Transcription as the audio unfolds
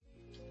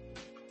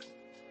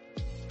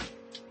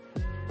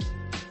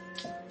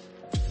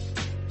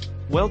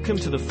Welcome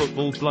to the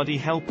Football Bloody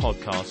Hell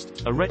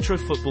podcast, a retro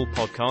football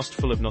podcast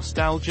full of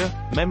nostalgia,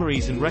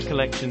 memories and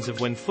recollections of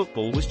when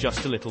football was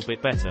just a little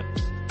bit better.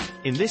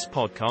 In this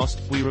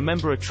podcast, we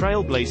remember a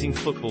trailblazing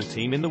football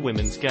team in the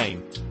women's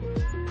game.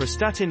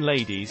 Prestatyn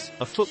Ladies,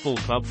 a football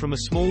club from a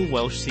small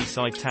Welsh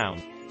seaside town.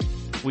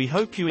 We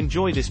hope you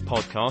enjoy this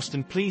podcast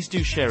and please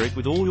do share it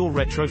with all your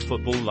retro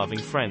football loving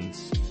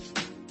friends.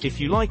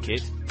 If you like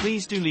it,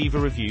 please do leave a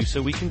review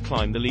so we can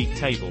climb the league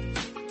table.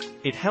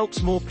 It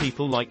helps more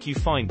people like you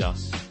find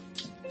us.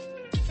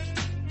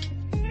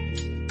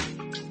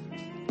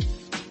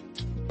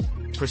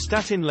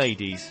 Prestatyn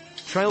Ladies,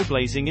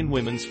 trailblazing in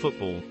women's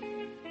football.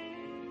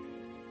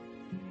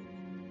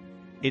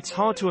 It's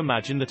hard to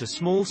imagine that a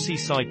small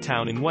seaside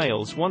town in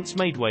Wales once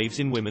made waves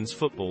in women's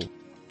football.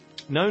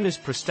 Known as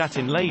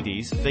Prestatyn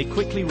Ladies, they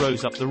quickly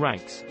rose up the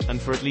ranks,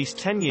 and for at least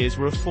 10 years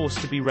were a force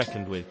to be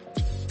reckoned with.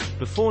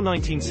 Before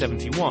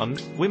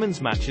 1971,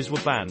 women's matches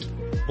were banned.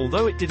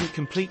 Although it didn't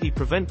completely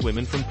prevent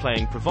women from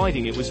playing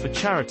providing it was for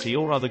charity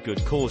or other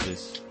good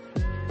causes.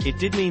 It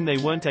did mean they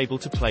weren't able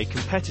to play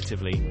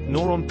competitively,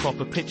 nor on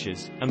proper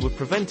pitches, and were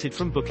prevented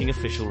from booking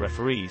official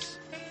referees.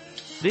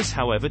 This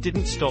however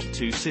didn't stop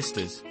two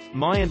sisters,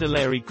 Mai and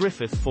Elary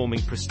Griffith,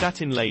 forming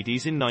Prestatyn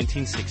Ladies in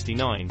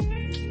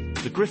 1969.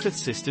 The Griffith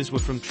sisters were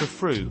from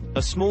Trefrw,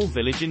 a small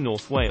village in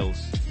North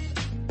Wales.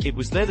 It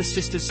was there the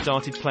sisters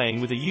started playing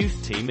with a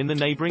youth team in the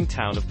neighbouring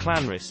town of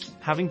Llanrhys,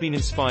 having been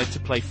inspired to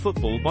play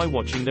football by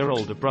watching their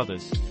older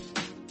brothers.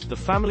 The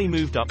family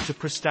moved up to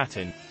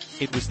Prestatyn.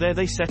 It was there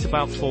they set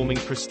about forming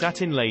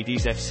Prestatyn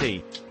Ladies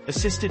FC,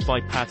 assisted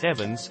by Pat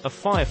Evans, a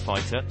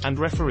firefighter, and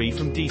referee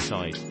from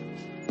Deeside.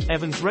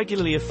 Evans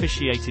regularly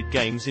officiated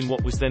games in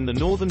what was then the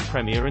Northern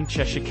Premier and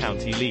Cheshire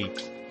County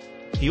League.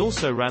 He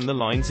also ran the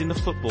lines in the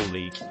Football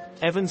League.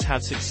 Evans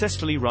had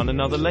successfully run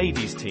another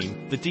ladies'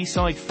 team, the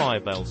Deeside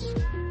Firebells.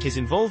 His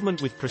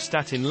involvement with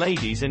Prestatyn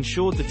Ladies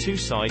ensured the two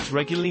sides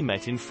regularly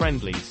met in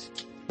friendlies.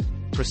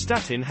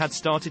 Prestatyn had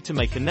started to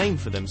make a name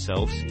for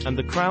themselves, and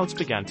the crowds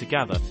began to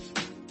gather.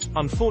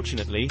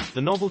 Unfortunately,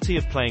 the novelty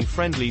of playing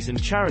friendlies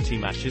and charity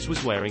matches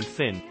was wearing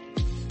thin.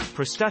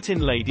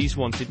 Prestatyn Ladies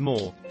wanted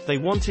more. They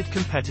wanted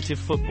competitive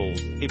football.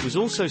 It was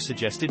also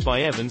suggested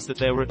by Evans that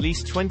there were at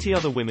least 20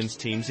 other women's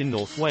teams in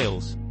North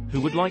Wales, who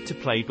would like to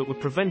play but were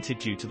prevented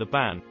due to the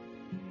ban.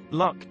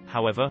 Luck,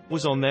 however,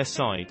 was on their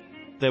side.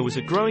 There was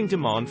a growing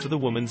demand for the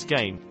women's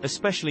game,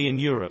 especially in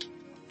Europe.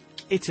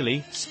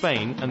 Italy,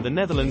 Spain, and the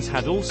Netherlands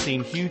had all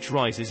seen huge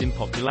rises in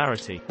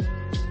popularity.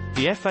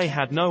 The FA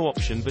had no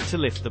option but to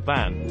lift the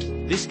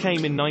ban. This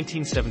came in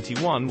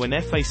 1971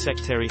 when FA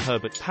Secretary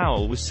Herbert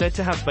Powell was said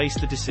to have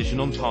based the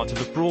decision on part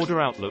of a broader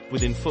outlook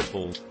within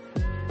football.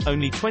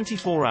 Only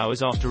 24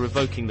 hours after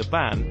revoking the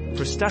ban,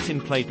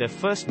 Prestatyn played their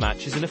first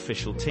match as an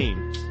official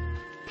team.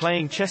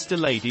 Playing Chester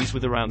Ladies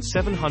with around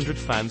 700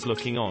 fans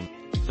looking on.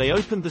 They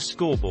opened the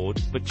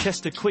scoreboard, but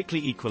Chester quickly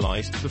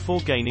equalised,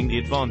 before gaining the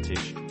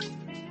advantage.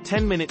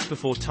 10 minutes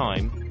before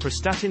time,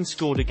 Prestatyn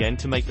scored again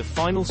to make the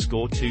final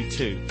score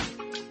 2-2.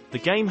 The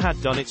game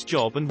had done its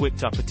job and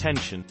whipped up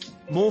attention.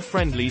 More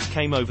friendlies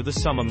came over the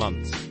summer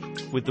months.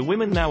 With the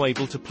women now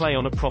able to play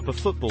on a proper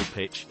football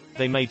pitch,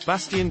 they made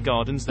Bastion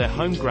Gardens their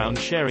home ground,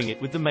 sharing it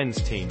with the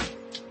men's team.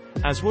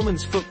 As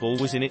women's football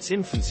was in its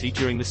infancy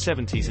during the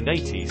 70s and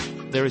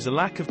 80s, there is a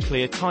lack of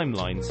clear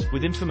timelines,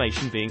 with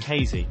information being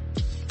hazy.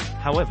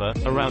 However,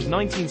 around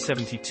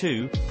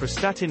 1972,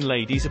 Prestatyn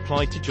Ladies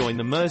applied to join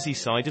the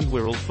Merseyside and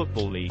Wirral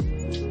Football League.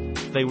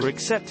 They were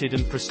accepted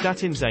and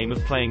Prestatyn's aim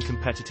of playing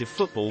competitive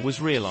football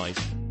was realised.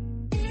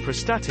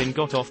 Prestatyn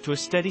got off to a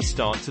steady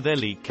start to their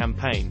league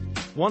campaign.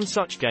 One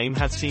such game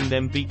had seen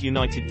them beat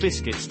United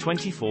Biscuits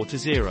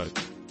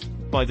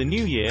 24-0. By the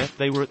new year,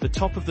 they were at the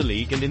top of the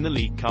league and in the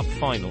League Cup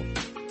final.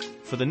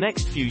 For the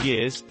next few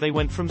years, they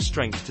went from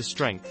strength to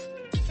strength.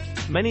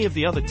 Many of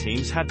the other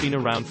teams had been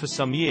around for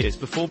some years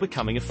before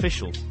becoming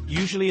official,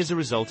 usually as a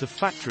result of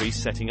factories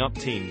setting up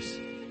teams.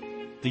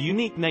 The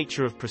unique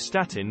nature of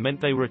Prestatyn meant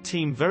they were a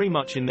team very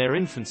much in their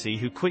infancy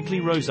who quickly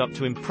rose up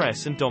to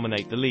impress and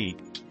dominate the league.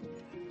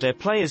 Their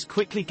players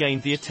quickly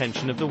gained the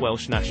attention of the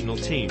Welsh national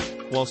team,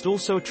 whilst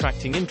also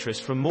attracting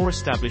interest from more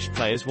established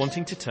players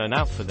wanting to turn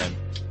out for them.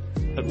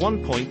 At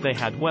one point they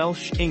had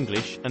Welsh,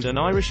 English, and an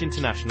Irish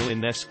international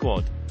in their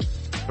squad.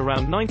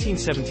 Around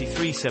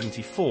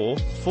 1973-74,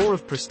 4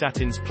 of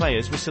Prestatyn's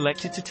players were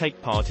selected to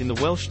take part in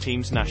the Welsh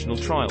team's national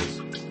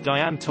trials.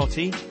 Diane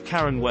Totti,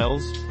 Karen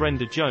Wells,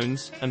 Brenda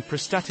Jones, and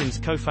Prestatyn's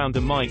co-founder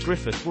Mai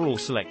Griffith were all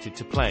selected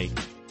to play.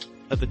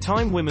 At the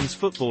time, women's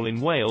football in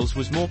Wales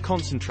was more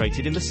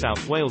concentrated in the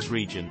South Wales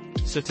region,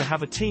 so to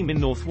have a team in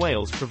North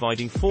Wales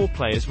providing 4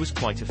 players was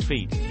quite a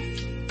feat.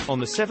 On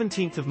the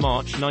 17th of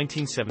March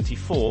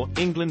 1974,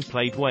 England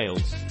played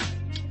Wales.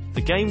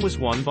 The game was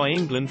won by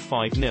England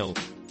 5-0.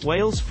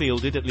 Wales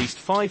fielded at least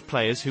 5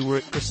 players who were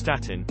at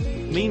Prestatyn.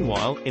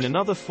 Meanwhile, in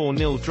another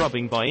 4-0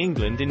 drubbing by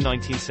England in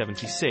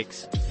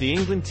 1976, the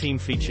England team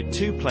featured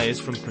 2 players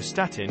from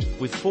Prestatyn,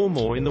 with 4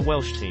 more in the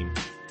Welsh team.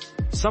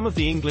 Some of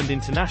the England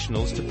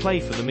internationals to play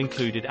for them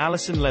included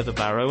Alison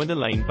Leatherbarrow and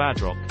Elaine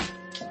Badrock.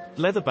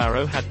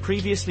 Leatherbarrow had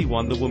previously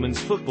won the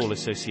Women's Football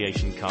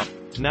Association Cup,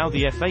 now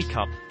the FA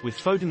Cup, with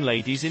Prestatyn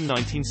Ladies in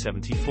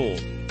 1974.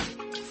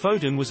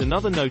 Prestatyn was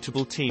another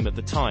notable team at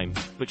the time,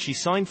 but she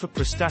signed for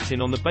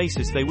Prestatyn on the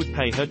basis they would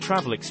pay her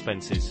travel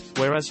expenses,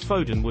 whereas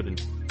Prestatyn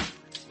wouldn't.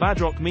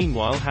 Badrock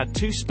meanwhile had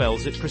two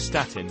spells at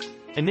Prestatyn.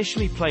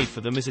 Initially played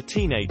for them as a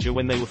teenager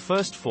when they were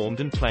first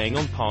formed and playing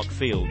on park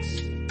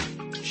fields.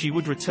 She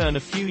would return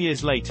a few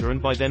years later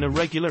and by then a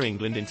regular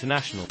England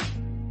international.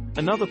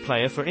 Another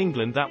player for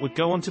England that would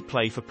go on to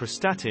play for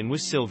Prestatyn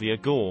was Sylvia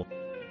Gore.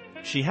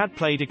 She had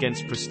played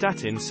against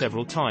Prestatyn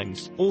several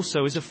times,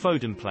 also as a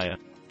Prestatyn player.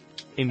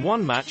 In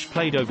one match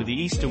played over the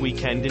Easter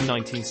weekend in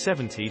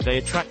 1970 they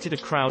attracted a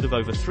crowd of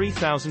over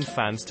 3,000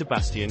 fans to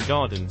Bastion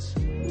Gardens.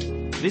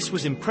 This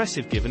was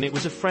impressive given it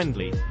was a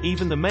friendly.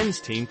 Even the men's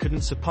team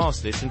couldn't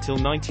surpass this until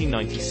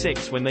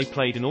 1996 when they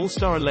played an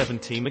All-Star 11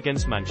 team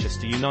against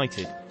Manchester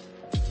United.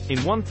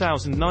 In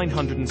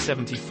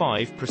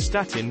 1975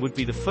 Prestatyn would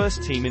be the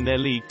first team in their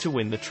league to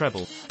win the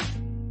treble.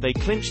 They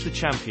clinched the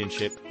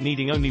championship,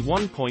 needing only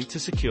 1 point to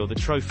secure the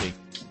trophy.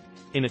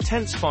 In a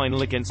tense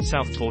final against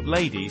Southport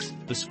Ladies,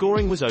 the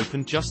scoring was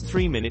opened just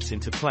 3 minutes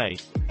into play.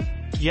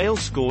 Yale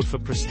scored for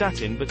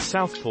Prestatyn but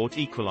Southport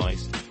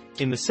equalised.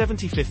 In the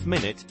 75th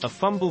minute, a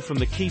fumble from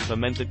the keeper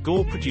meant that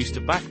Gore produced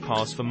a back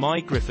pass for Mai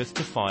Griffith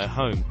to fire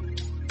home.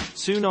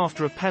 Soon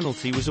after a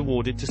penalty was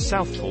awarded to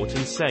Southport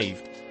and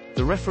saved.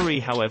 The referee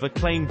however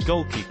claimed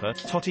goalkeeper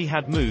Totti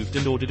had moved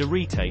and ordered a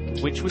retake,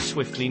 which was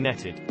swiftly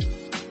netted.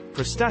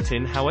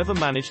 Prestatyn however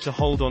managed to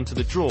hold on to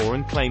the draw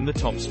and claim the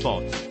top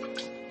spot.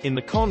 In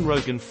the Con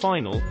Rogan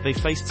final, they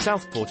faced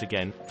Southport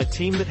again, a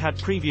team that had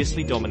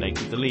previously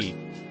dominated the league.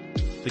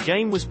 The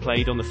game was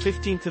played on the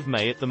 15th of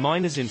May at the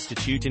Miners'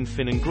 Institute in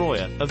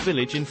Finnangroya, a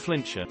village in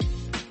Flintshire.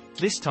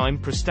 This time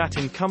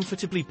Prestatyn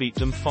comfortably beat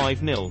them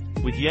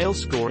 5-0, with Yale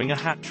scoring a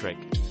hat-trick.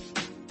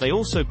 They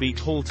also beat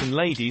Halton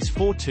Ladies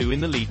 4-2 in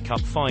the League Cup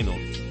final.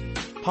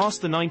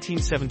 Past the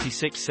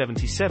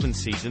 1976-77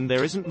 season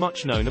there isn't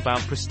much known about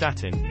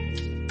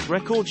Prestatyn.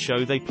 Records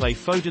show they play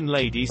Prestatyn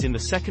Ladies in the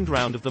second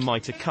round of the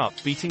Mitre Cup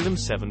beating them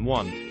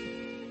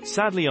 7-1.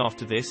 Sadly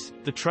after this,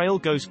 the trail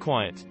goes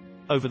quiet.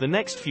 Over the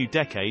next few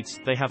decades,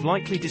 they have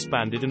likely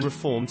disbanded and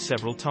reformed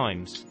several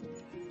times.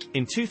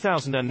 In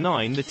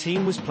 2009 the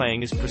team was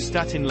playing as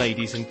Prestatyn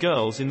Ladies and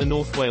Girls in the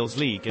North Wales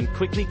League and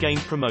quickly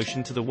gained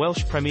promotion to the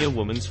Welsh Premier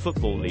Women's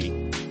Football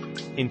League.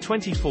 In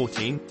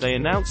 2014, they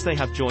announced they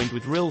have joined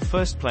with Rhyl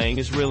first playing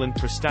as Rhyl and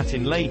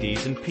Prestatyn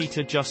Ladies and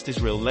Peter just as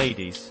Rhyl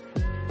Ladies.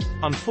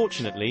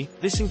 Unfortunately,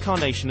 this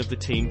incarnation of the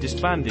team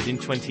disbanded in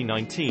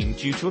 2019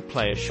 due to a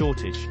player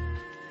shortage.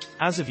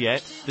 As of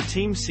yet, the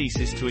team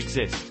ceases to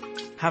exist.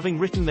 Having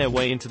written their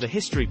way into the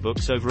history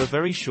books over a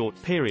very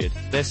short period,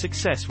 their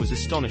success was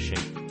astonishing.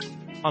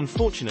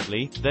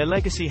 Unfortunately, their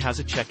legacy has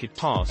a checkered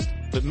past,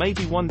 but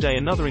maybe one day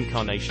another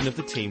incarnation of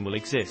the team will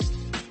exist.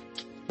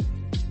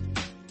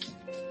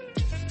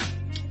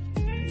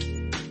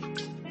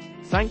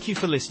 Thank you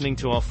for listening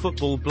to our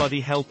Football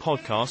Bloody Hell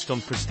podcast on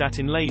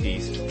Prestatyn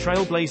Ladies,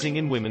 trailblazing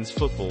in women's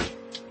football.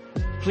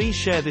 Please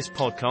share this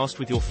podcast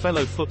with your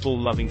fellow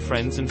football-loving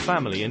friends and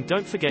family and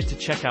don't forget to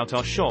check out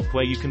our shop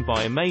where you can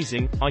buy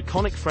amazing,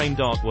 iconic framed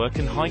artwork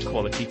and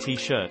high-quality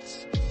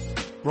t-shirts.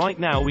 Right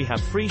now we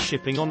have free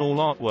shipping on all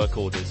artwork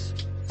orders.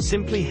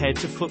 Simply head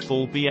to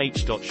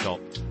footballbh.shop.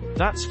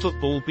 That's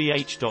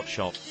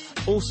footballbh.shop.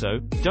 Also,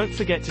 don't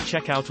forget to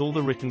check out all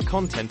the written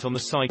content on the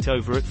site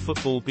over at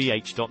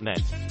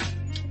footballbh.net.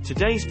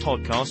 Today's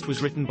podcast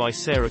was written by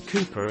Sarah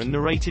Cooper and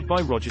narrated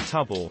by Roger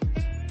Tubor.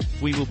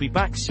 We will be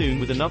back soon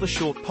with another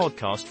short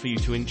podcast for you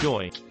to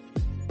enjoy.